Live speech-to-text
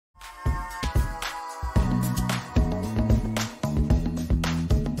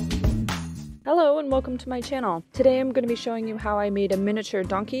Hello and welcome to my channel. Today I'm going to be showing you how I made a miniature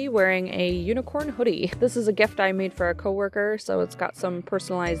donkey wearing a unicorn hoodie. This is a gift I made for a coworker, so it's got some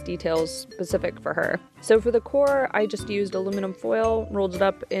personalized details specific for her. So for the core, I just used aluminum foil, rolled it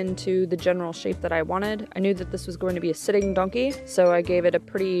up into the general shape that I wanted. I knew that this was going to be a sitting donkey, so I gave it a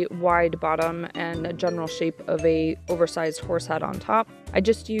pretty wide bottom and a general shape of a oversized horse head on top. I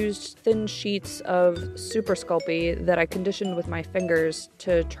just used thin sheets of super Sculpey that I conditioned with my fingers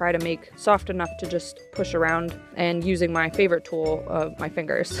to try to make soft enough to just push around, and using my favorite tool of my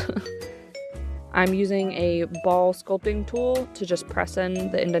fingers. I'm using a ball sculpting tool to just press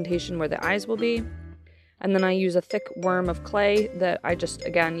in the indentation where the eyes will be. And then I use a thick worm of clay that I just,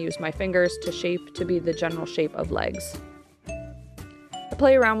 again, use my fingers to shape to be the general shape of legs. I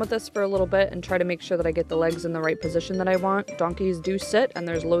play around with this for a little bit and try to make sure that I get the legs in the right position that I want. Donkeys do sit, and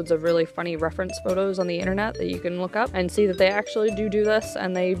there's loads of really funny reference photos on the internet that you can look up and see that they actually do this,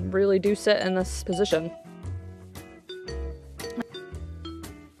 and they really do sit in this position.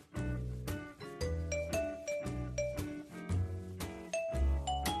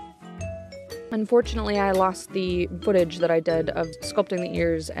 Unfortunately, I lost the footage that I did of sculpting the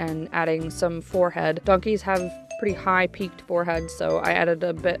ears and adding some forehead. Donkeys have pretty high peaked forehead, so I added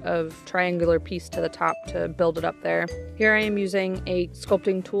a bit of triangular piece to the top to build it up there. Here I am using a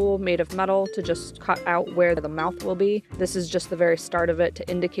sculpting tool made of metal to just cut out where the mouth will be. This is just the very start of it to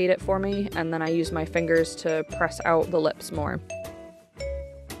indicate it for me, and then I use my fingers to press out the lips more.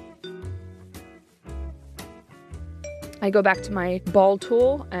 I go back to my ball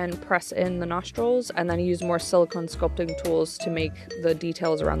tool and press in the nostrils, and then use more silicone sculpting tools to make the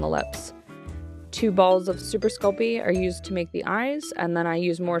details around the lips. 2 balls of super Sculpey are used to make the eyes, and then I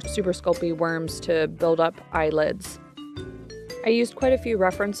use more super Sculpey worms to build up eyelids. I used quite a few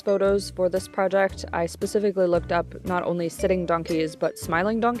reference photos for this project. I specifically looked up not only sitting donkeys, but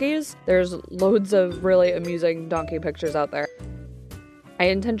smiling donkeys. There's loads of really amusing donkey pictures out there. I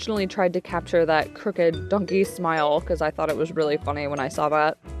intentionally tried to capture that crooked donkey smile because I thought it was really funny when I saw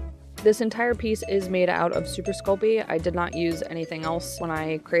that. This entire piece is made out of super Sculpey. I did not use anything else when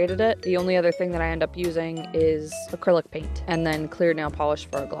I created it. The only other thing that I end up using is acrylic paint and then clear nail polish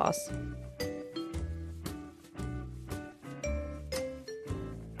for a gloss.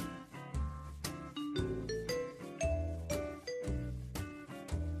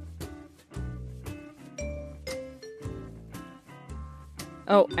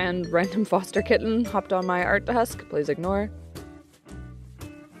 Oh, and random foster kitten hopped on my art desk, please ignore.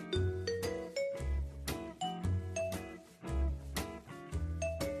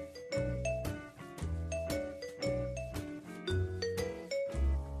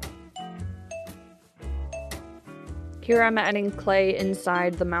 Here I'm adding clay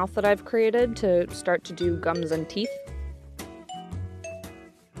inside the mouth that I've created to start to do gums and teeth.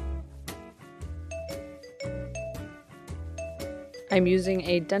 I'm using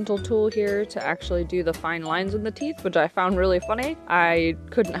a dental tool here to actually do the fine lines in the teeth, which I found really funny. I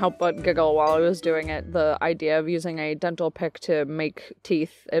couldn't help but giggle while I was doing it. The idea of using a dental pick to make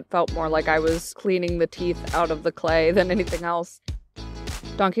teeth, it felt more like I was cleaning the teeth out of the clay than anything else.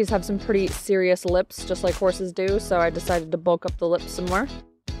 Donkeys have some pretty serious lips, just like horses do, so I decided to bulk up the lips some more.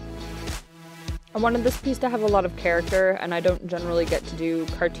 I wanted this piece to have a lot of character, and I don't generally get to do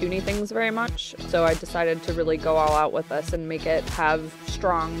cartoony things very much, so I decided to really go all out with this and make it have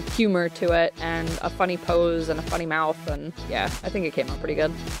strong humor to it and a funny pose and a funny mouth, and yeah, I think it came out pretty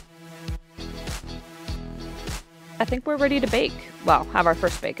good. I think we're ready to bake. Well, have our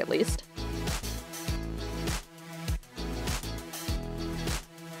first bake at least.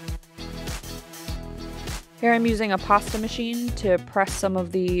 Here I'm using a pasta machine to press some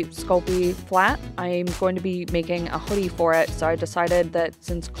of the Sculpey flat. I'm going to be making a hoodie for it, so I decided that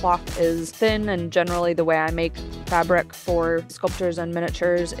since cloth is thin and generally the way I make fabric for sculptures and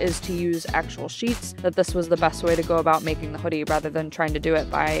miniatures is to use actual sheets, that this was the best way to go about making the hoodie rather than trying to do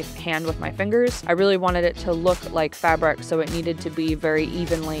it by hand with my fingers. I really wanted it to look like fabric, so it needed to be very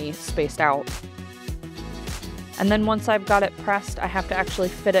evenly spaced out. And then once I've got it pressed, I have to actually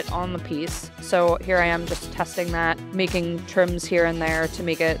fit it on the piece. So here I am just testing that, making trims here and there to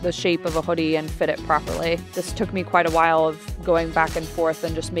make it the shape of a hoodie and fit it properly. This took me quite a while of going back and forth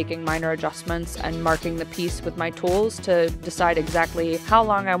and just making minor adjustments and marking the piece with my tools to decide exactly how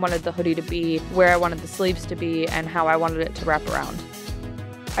long I wanted the hoodie to be, where I wanted the sleeves to be, and how I wanted it to wrap around.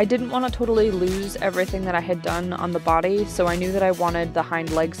 I didn't want to totally lose everything that I had done on the body, so I knew that I wanted the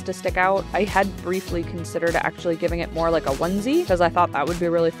hind legs to stick out. I had briefly considered actually giving it more like a onesie, because I thought that would be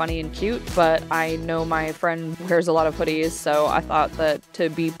really funny and cute, but I know my friend wears a lot of hoodies, so I thought that to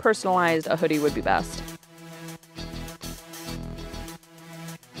be personalized, a hoodie would be best.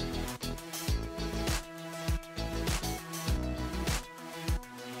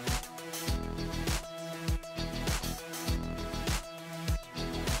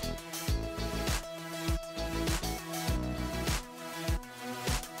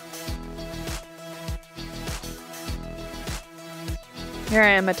 Here I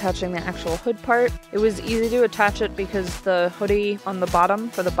am attaching the actual hood part. It was easy to attach it because the hoodie on the bottom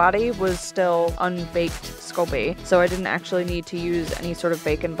for the body was still unbaked Sculpey, so I didn't actually need to use any sort of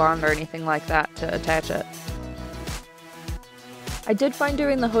bake and bond or anything like that to attach it. I did find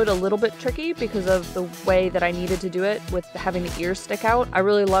doing the hood a little bit tricky because of the way that I needed to do it with having the ears stick out. I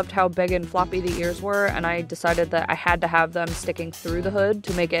really loved how big and floppy the ears were, and I decided that I had to have them sticking through the hood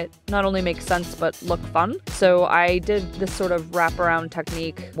to make it not only make sense but look fun. So I did this sort of wraparound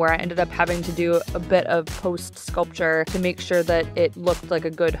technique where I ended up having to do a bit of post sculpture to make sure that it looked like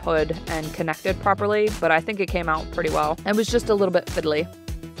a good hood and connected properly, but I think it came out pretty well. It was just a little bit fiddly.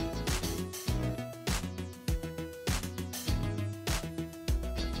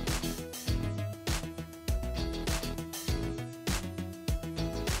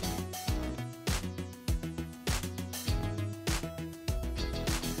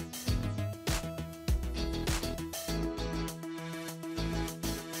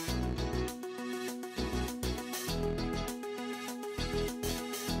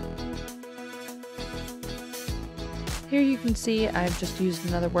 Here you can see I've just used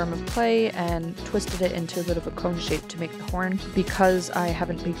another worm of clay and twisted it into a bit of a cone shape to make the horn. Because I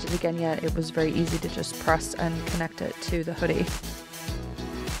haven't baked it again yet, it was very easy to just press and connect it to the hoodie.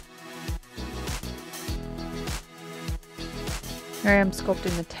 Here I am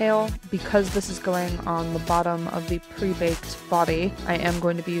sculpting the tail. Because this is going on the bottom of the pre-baked body, I am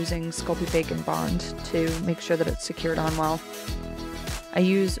going to be using Sculpey Bake and Bond to make sure that it's secured on well. I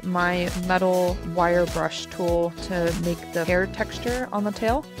use my metal wire brush tool to make the hair texture on the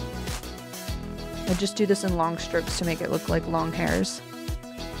tail. I just do this in long strokes to make it look like long hairs.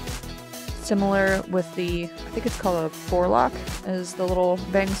 Similar with the, I think it's called a forelock, is the little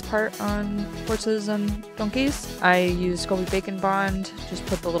bangs part on horses and donkeys. I use Sculpey Bake and Bond, just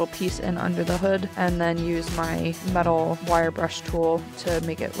put the little piece in under the hood, and then use my metal wire brush tool to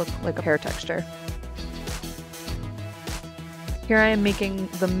make it look like a hair texture. Here I am making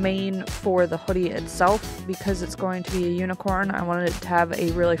the mane for the hoodie itself. Because it's going to be a unicorn, I wanted it to have a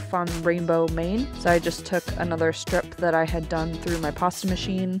really fun rainbow mane. So I just took another strip that I had done through my pasta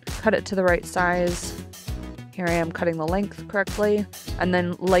machine, cut it to the right size. Here I am cutting the length correctly, and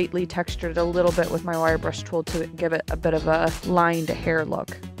then lightly textured it a little bit with my wire brush tool to give it a bit of a lined hair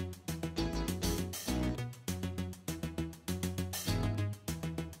look.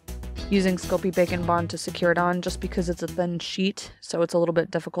 Using Sculpey Bake and Bond to secure it on just because it's a thin sheet, so it's a little bit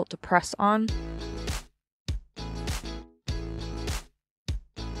difficult to press on.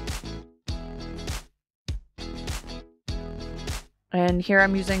 And here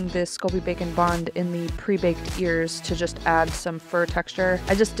I'm using the Sculpey Bake and Bond in the pre-baked ears to just add some fur texture.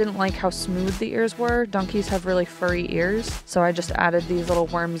 I just didn't like how smooth the ears were. Donkeys have really furry ears, so I just added these little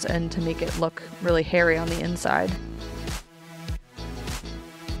worms in to make it look really hairy on the inside.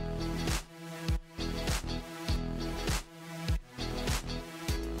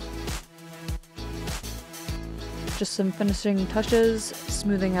 Just some finishing touches,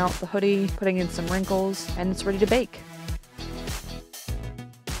 smoothing out the hoodie, putting in some wrinkles, and it's ready to bake.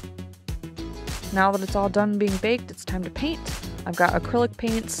 Now that it's all done being baked, it's time to paint. I've got acrylic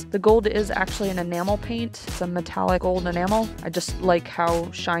paints. The gold is actually an enamel paint. It's a metallic gold enamel. I just like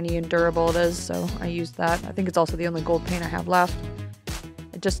how shiny and durable it is, so I used that. I think it's also the only gold paint I have left.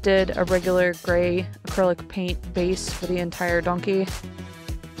 I just did a regular gray acrylic paint base for the entire donkey.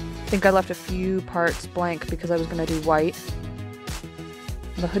 I think I left a few parts blank because I was going to do white.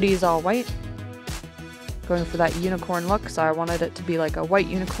 The hoodie is all white. Going for that unicorn look, so I wanted it to be like a white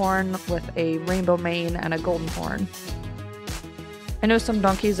unicorn with a rainbow mane and a golden horn. I know some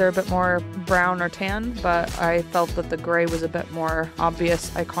donkeys are a bit more brown or tan, but I felt that the gray was a bit more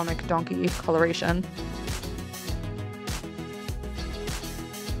obvious, iconic donkey coloration.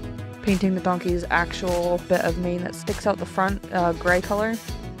 Painting the donkey's actual bit of mane that sticks out the front, gray color.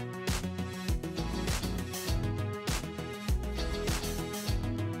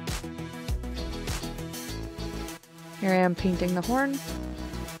 Here I am painting the horn.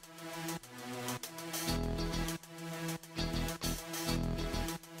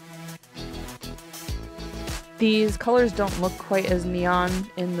 These colors don't look quite as neon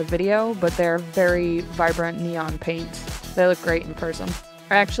in the video, but they're very vibrant neon paints. They look great in person.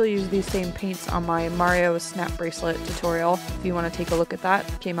 I actually used these same paints on my Mario snap bracelet tutorial. If you want to take a look at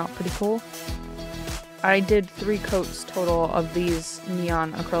that, it came out pretty cool. I did 3 coats total of these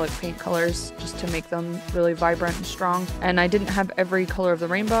neon acrylic paint colors just to make them really vibrant and strong. And I didn't have every color of the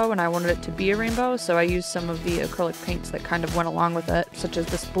rainbow and I wanted it to be a rainbow, so I used some of the acrylic paints that kind of went along with it, such as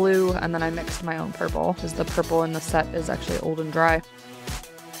this blue, and then I mixed my own purple, because the purple in the set is actually old and dry.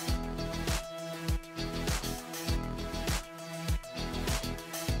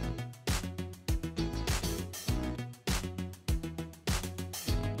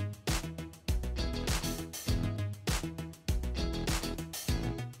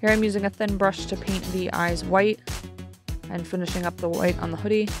 Here I'm using a thin brush to paint the eyes white and finishing up the white on the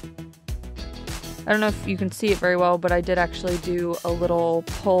hoodie. I don't know if you can see it very well, but I did actually do a little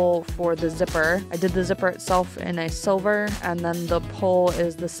pull for the zipper. I did the zipper itself in a silver, and then the pull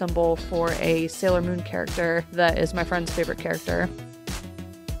is the symbol for a Sailor Moon character that is my friend's favorite character.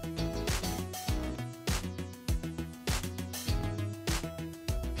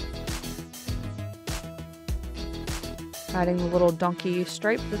 Adding the little donkey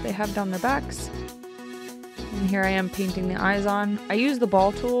stripe that they have down their backs. And here I am painting the eyes on. I used the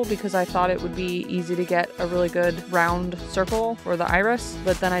ball tool because I thought it would be easy to get a really good round circle for the iris,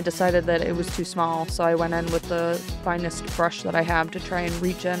 but then I decided that it was too small, so I went in with the finest brush that I have to try and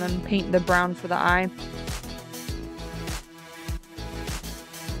reach in and paint the brown for the eye.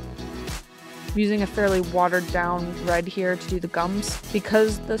 I'm using a fairly watered down red here to do the gums.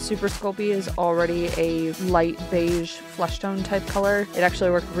 Because the Super Sculpey is already a light beige flesh tone type color, it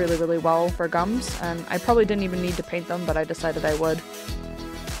actually worked really, really well for gums, and I probably didn't even need to paint them, but I decided I would.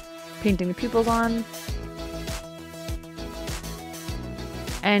 Painting the pupils on.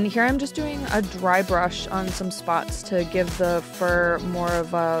 And here I'm just doing a dry brush on some spots to give the fur more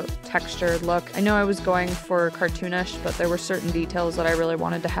of a textured look. I know I was going for cartoonish, but there were certain details that I really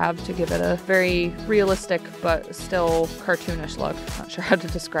wanted to have to give it a very realistic but still cartoonish look. Not sure how to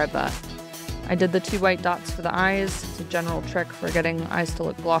describe that. I did the 2 white dots for the eyes. It's a general trick for getting eyes to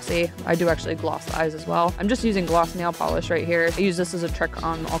look glossy. I do actually gloss the eyes as well. I'm just using gloss nail polish right here. I use this as a trick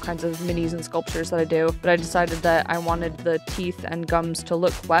on all kinds of minis and sculptures that I do, but I decided that I wanted the teeth and gums to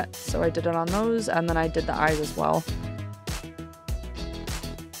look wet, so I did it on those, and then I did the eyes as well.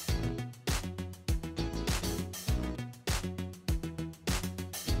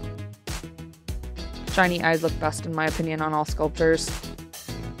 Shiny eyes look best in my opinion on all sculptures.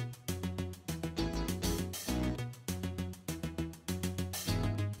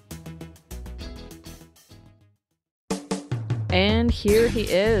 And here he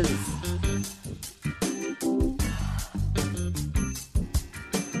is.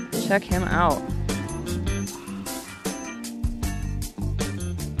 Check him out.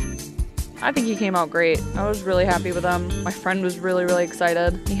 I think he came out great. I was really happy with him. My friend was really, really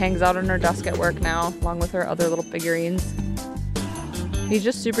excited. He hangs out on her desk at work now, along with her other little figurines. He's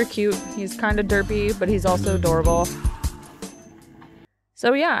just super cute. He's kind of derpy, but he's also adorable.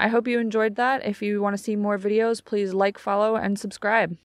 So yeah, I hope you enjoyed that. If you want to see more videos, please like, follow, and subscribe.